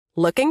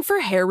Looking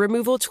for hair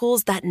removal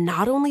tools that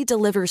not only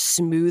deliver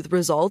smooth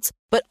results,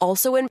 but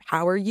also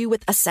empower you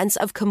with a sense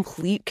of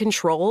complete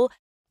control?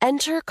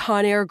 Enter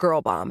Conair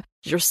Girl Bomb,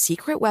 your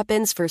secret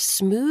weapons for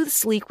smooth,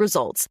 sleek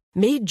results,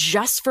 made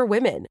just for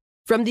women.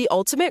 From the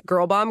ultimate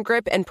Girl Bomb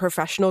grip and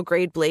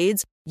professional-grade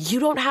blades, you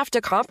don't have to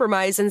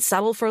compromise and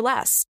settle for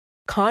less.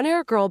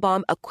 Conair Girl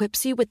Bomb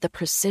equips you with the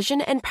precision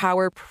and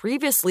power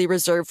previously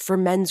reserved for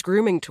men's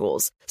grooming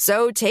tools.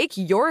 So take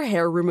your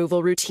hair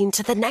removal routine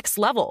to the next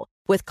level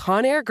with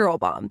Conair Girl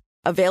Bomb.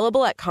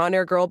 Available at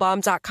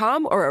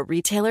ConairGirlBomb.com or a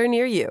retailer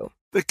near you.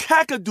 The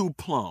Kakadu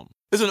plum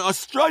is an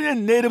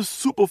Australian native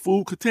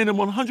superfood containing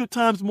 100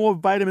 times more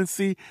vitamin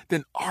C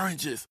than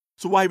oranges.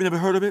 So why have you never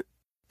heard of it?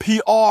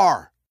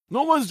 PR.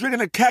 No one's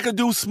drinking a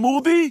Kakadu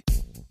smoothie?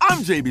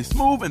 I'm JB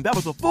Smoove, and that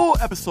was a full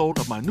episode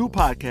of my new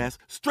podcast,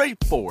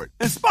 Straightforward,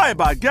 inspired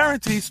by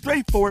guaranteed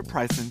straightforward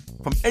pricing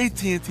from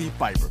AT&T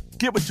Fiber.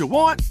 Get what you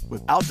want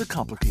without the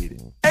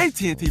complicated.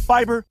 AT&T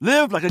Fiber,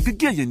 live like a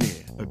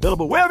gigillionaire.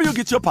 Available wherever you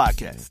get your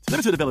podcasts.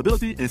 Limited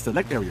availability in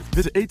select areas.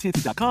 Visit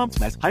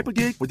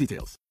AT&T.com/hypergig for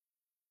details.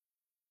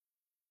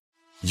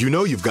 You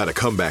know you've got a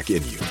comeback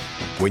in you.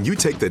 When you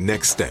take the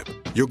next step,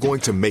 you're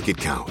going to make it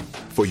count.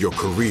 For your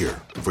career,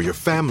 for your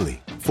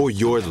family, for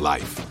your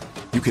life.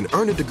 You can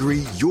earn a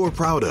degree you're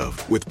proud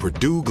of with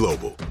Purdue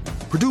Global.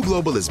 Purdue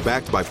Global is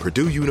backed by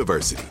Purdue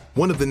University,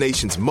 one of the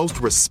nation's most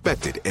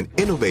respected and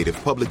innovative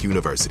public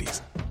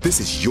universities.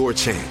 This is your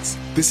chance.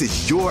 This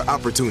is your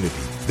opportunity.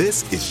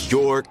 This is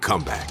your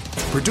comeback.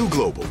 Purdue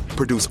Global,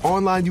 Purdue's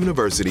online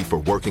university for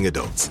working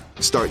adults.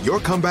 Start your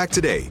comeback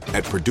today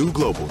at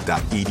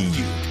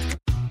purdueglobal.edu.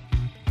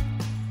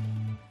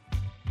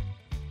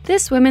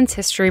 This Women's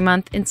History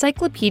Month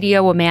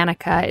Encyclopedia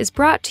Womanica is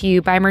brought to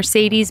you by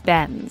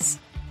Mercedes-Benz.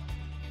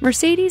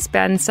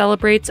 Mercedes-Benz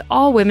celebrates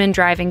all women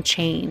driving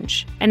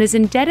change and is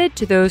indebted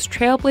to those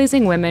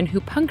trailblazing women who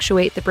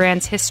punctuate the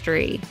brand's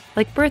history,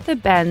 like Bertha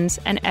Benz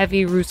and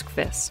Evie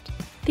Roskvist.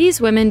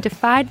 These women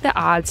defied the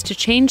odds to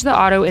change the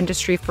auto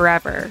industry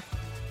forever,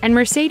 and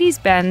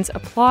Mercedes-Benz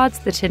applauds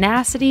the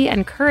tenacity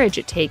and courage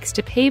it takes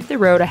to pave the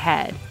road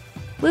ahead.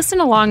 Listen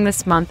along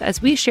this month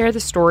as we share the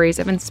stories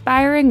of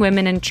inspiring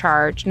women in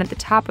charge and at the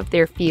top of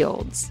their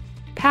fields.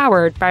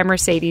 Powered by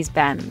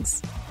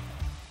Mercedes-Benz.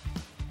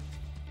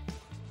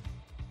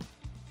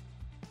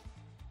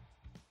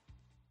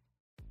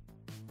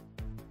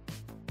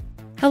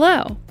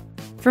 Hello.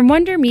 From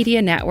Wonder Media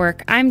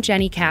Network, I'm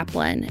Jenny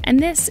Kaplan, and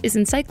this is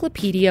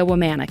Encyclopedia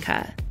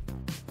Womanica.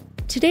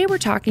 Today we're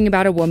talking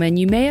about a woman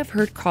you may have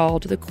heard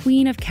called the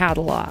Queen of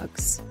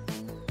Catalogs.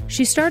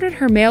 She started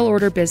her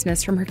mail-order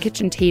business from her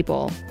kitchen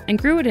table and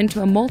grew it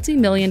into a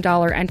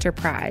multi-million-dollar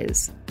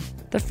enterprise,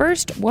 the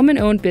first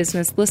woman-owned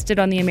business listed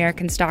on the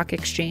American Stock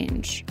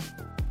Exchange.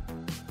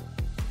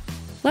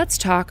 Let's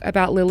talk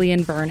about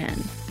Lillian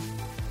Vernon.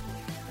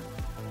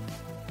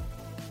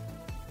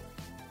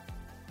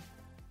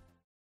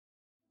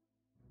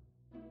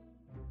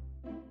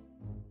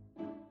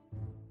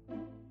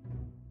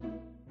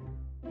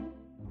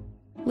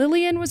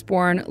 Lillian was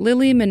born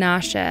Lily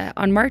Menashe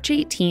on March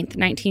 18,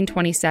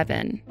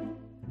 1927.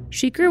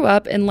 She grew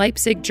up in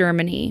Leipzig,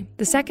 Germany,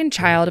 the second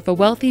child of a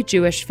wealthy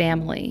Jewish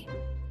family.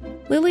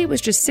 Lily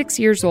was just 6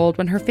 years old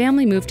when her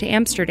family moved to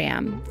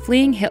Amsterdam,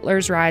 fleeing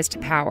Hitler's rise to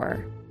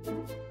power.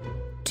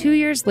 2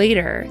 years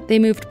later, they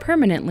moved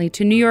permanently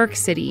to New York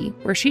City,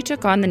 where she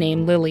took on the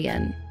name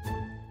Lillian.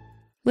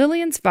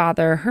 Lillian's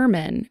father,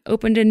 Herman,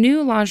 opened a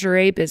new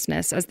lingerie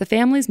business as the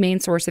family's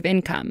main source of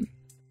income.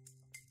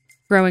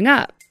 Growing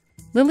up,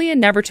 Lillian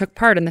never took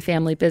part in the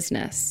family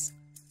business.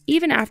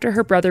 Even after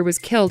her brother was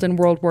killed in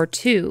World War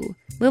II,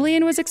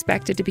 Lillian was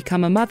expected to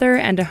become a mother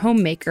and a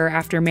homemaker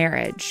after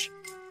marriage.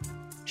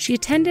 She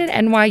attended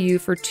NYU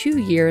for 2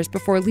 years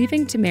before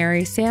leaving to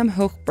marry Sam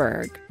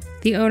Hochberg,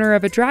 the owner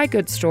of a dry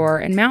goods store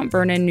in Mount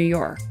Vernon, New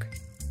York.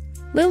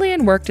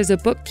 Lillian worked as a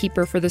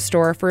bookkeeper for the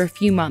store for a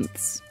few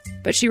months,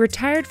 but she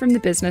retired from the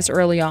business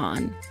early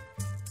on.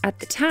 At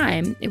the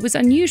time, it was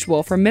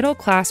unusual for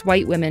middle-class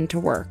white women to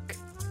work.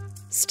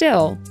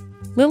 Still,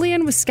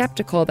 Lillian was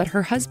skeptical that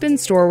her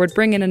husband's store would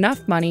bring in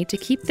enough money to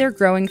keep their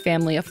growing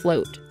family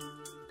afloat.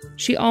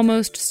 She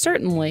almost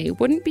certainly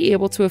wouldn't be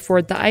able to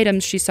afford the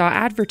items she saw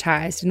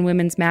advertised in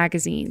women's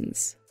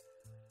magazines.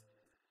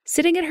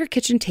 Sitting at her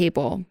kitchen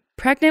table,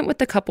 pregnant with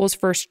the couple's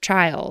first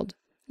child,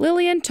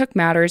 Lillian took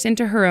matters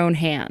into her own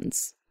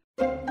hands.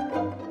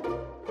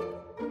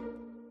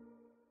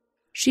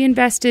 She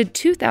invested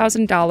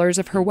 $2,000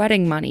 of her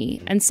wedding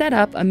money and set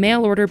up a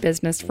mail-order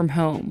business from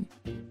home.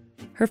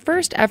 Her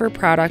first ever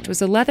product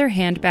was a leather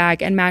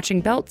handbag and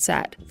matching belt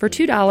set for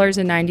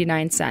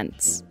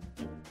 $2.99.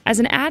 As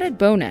an added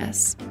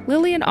bonus,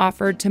 Lillian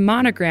offered to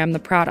monogram the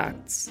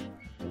products.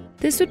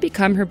 This would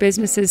become her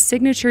business's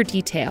signature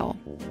detail.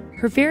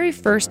 Her very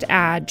first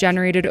ad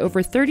generated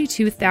over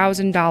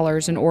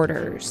 $32,000 in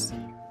orders.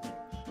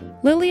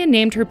 Lillian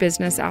named her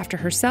business after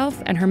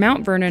herself and her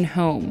Mount Vernon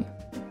home,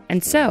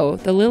 and so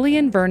the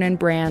Lillian Vernon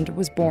brand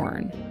was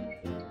born.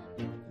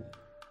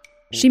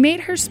 She made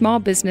her small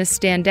business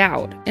stand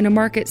out in a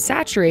market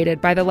saturated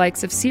by the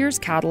likes of Sears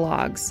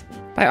catalogs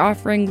by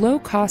offering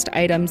low-cost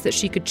items that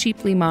she could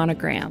cheaply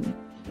monogram.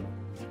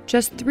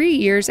 Just 3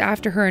 years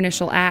after her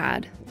initial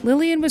ad,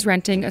 Lillian was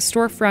renting a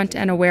storefront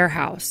and a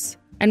warehouse,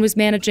 and was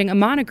managing a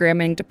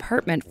monogramming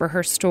department for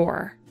her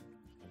store.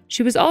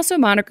 She was also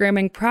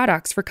monogramming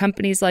products for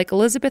companies like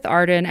Elizabeth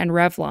Arden and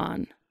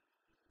Revlon.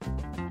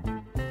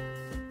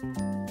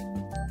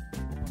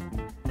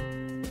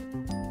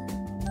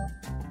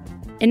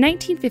 In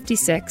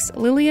 1956,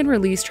 Lillian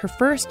released her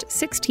first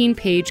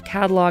 16-page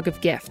catalog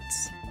of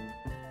gifts.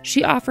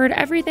 She offered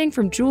everything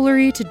from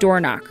jewelry to door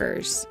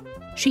knockers.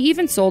 She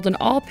even sold an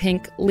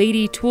all-pink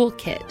lady tool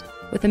kit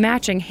with a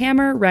matching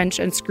hammer, wrench,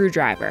 and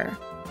screwdriver.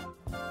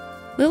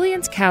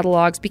 Lillian's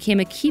catalogs became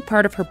a key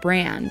part of her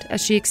brand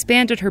as she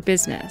expanded her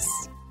business.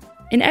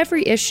 In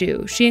every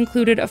issue, she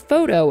included a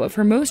photo of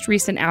her most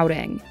recent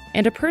outing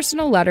and a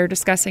personal letter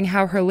discussing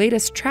how her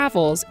latest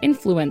travels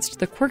influenced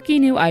the quirky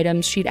new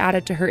items she'd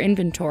added to her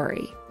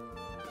inventory.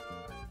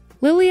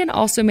 Lillian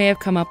also may have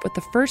come up with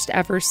the first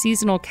ever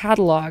seasonal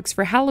catalogs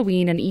for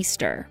Halloween and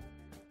Easter.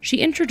 She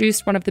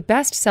introduced one of the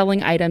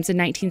best-selling items in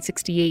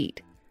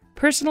 1968,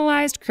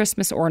 personalized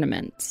Christmas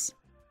ornaments.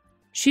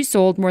 She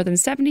sold more than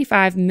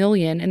 75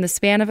 million in the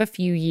span of a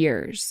few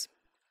years.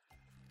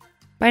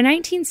 By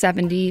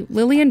 1970,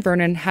 Lillian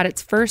Vernon had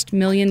its first $1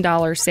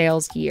 million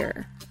sales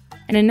year.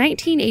 And in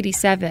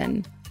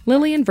 1987,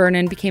 Lillian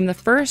Vernon became the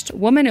first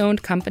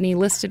woman-owned company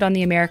listed on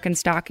the American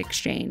Stock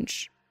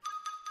Exchange.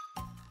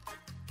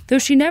 Though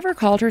she never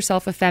called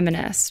herself a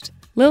feminist,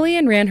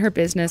 Lillian ran her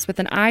business with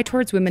an eye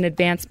towards women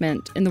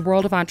advancement in the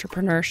world of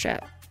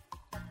entrepreneurship.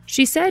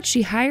 She said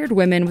she hired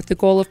women with the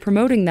goal of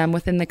promoting them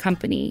within the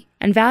company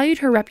and valued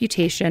her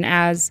reputation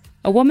as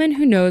a woman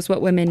who knows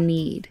what women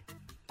need.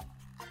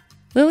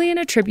 Lillian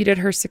attributed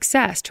her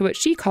success to what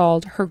she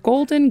called her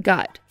golden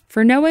gut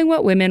for knowing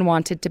what women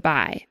wanted to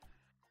buy.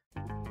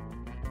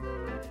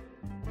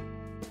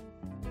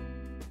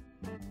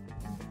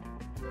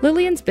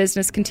 Lillian's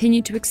business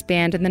continued to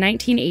expand in the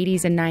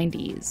 1980s and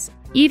 90s,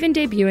 even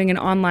debuting an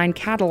online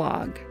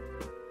catalog.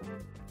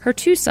 Her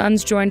 2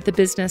 sons joined the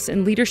business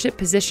in leadership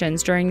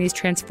positions during these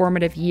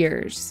transformative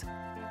years.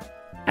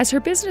 As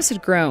her business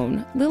had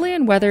grown,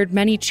 Lillian weathered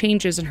many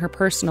changes in her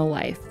personal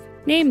life,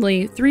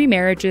 namely 3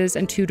 marriages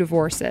and 2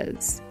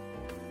 divorces.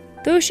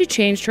 Though she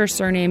changed her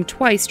surname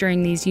twice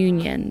during these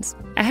unions,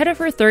 ahead of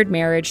her 3rd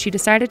marriage, she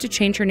decided to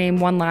change her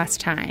name one last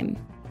time.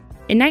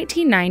 In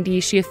 1990,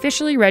 she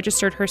officially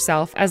registered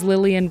herself as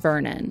Lillian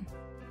Vernon.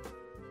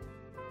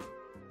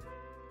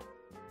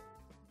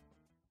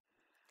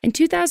 In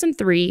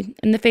 2003,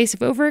 in the face of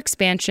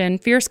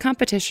overexpansion, fierce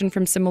competition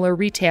from similar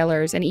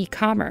retailers, and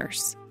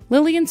e-commerce,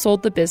 Lillian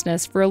sold the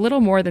business for a little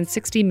more than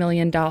 $60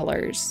 million.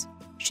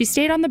 She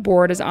stayed on the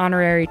board as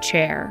honorary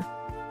chair.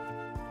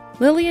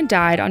 Lillian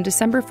died on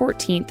December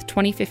 14,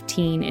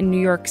 2015, in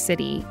New York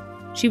City.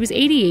 She was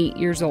 88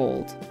 years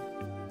old.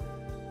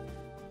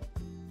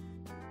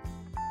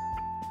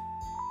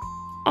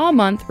 All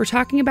month, we're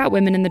talking about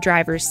women in the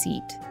driver's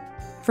seat.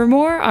 For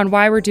more on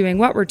why we're doing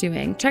what we're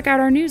doing, check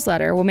out our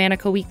newsletter,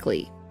 Womanica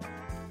Weekly.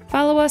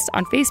 Follow us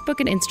on Facebook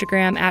and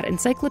Instagram at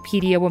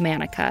Encyclopedia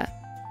Womanica.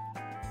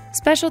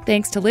 Special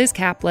thanks to Liz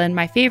Kaplan,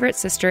 my favorite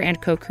sister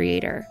and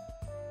co-creator.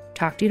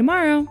 Talk to you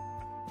tomorrow.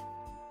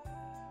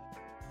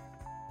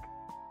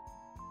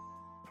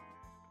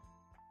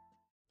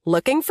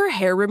 Looking for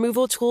hair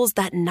removal tools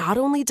that not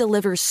only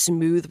deliver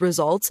smooth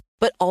results,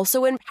 but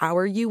also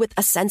empower you with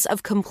a sense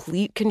of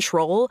complete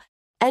control?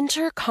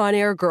 Enter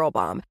Conair Girl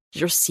Bomb,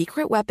 your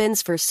secret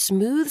weapons for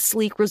smooth,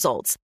 sleek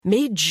results,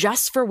 made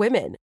just for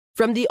women.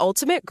 From the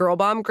ultimate Girl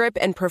Bomb grip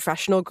and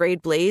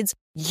professional-grade blades,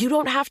 you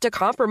don't have to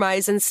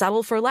compromise and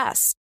settle for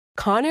less.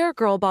 Conair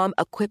Girl Bomb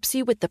equips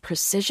you with the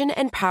precision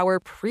and power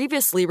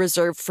previously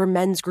reserved for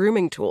men's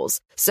grooming tools.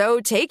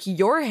 So take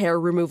your hair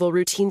removal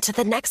routine to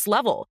the next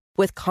level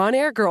with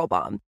Conair Girl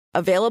Bomb.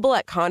 Available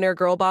at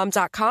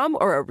ConairGirlBomb.com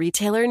or a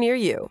retailer near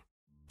you.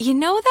 You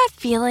know that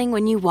feeling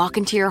when you walk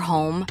into your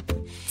home,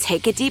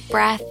 take a deep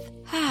breath,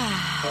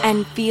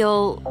 and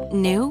feel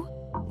new?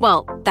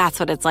 Well, that's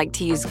what it's like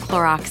to use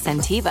Clorox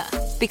Scentiva.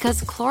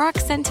 Because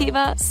Clorox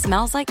Scentiva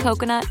smells like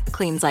coconut,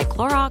 cleans like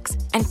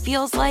Clorox, and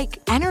feels like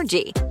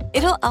energy.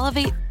 It'll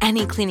elevate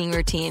any cleaning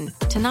routine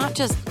to not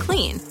just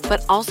clean,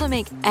 but also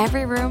make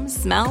every room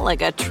smell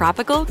like a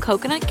tropical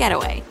coconut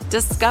getaway.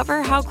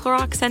 Discover how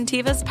Clorox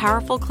Scentiva's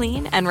powerful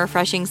clean and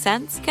refreshing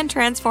scents can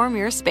transform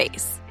your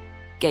space.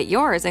 Get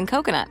yours in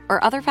coconut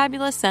or other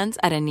fabulous scents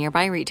at a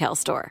nearby retail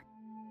store.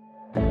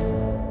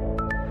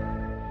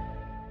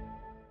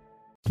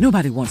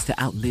 Nobody wants to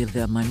outlive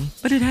their money,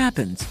 but it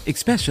happens,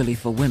 especially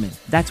for women.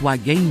 That's why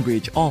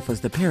Gainbridge offers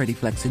the Parity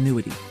Flex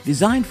annuity,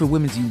 designed for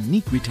women's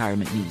unique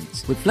retirement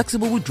needs, with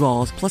flexible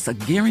withdrawals plus a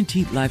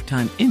guaranteed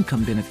lifetime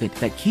income benefit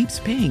that keeps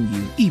paying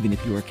you even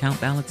if your account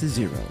balance is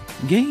zero.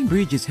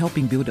 Gainbridge is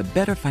helping build a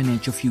better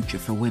financial future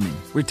for women.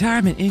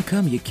 Retirement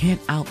income you can't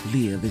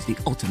outlive is the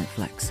ultimate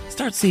flex.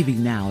 Start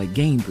saving now at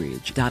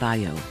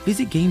Gainbridge.io.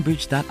 Visit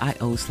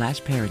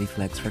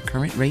Gainbridge.io/ParityFlex for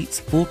current rates,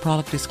 full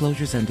product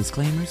disclosures and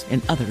disclaimers,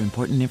 and other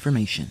important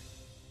information.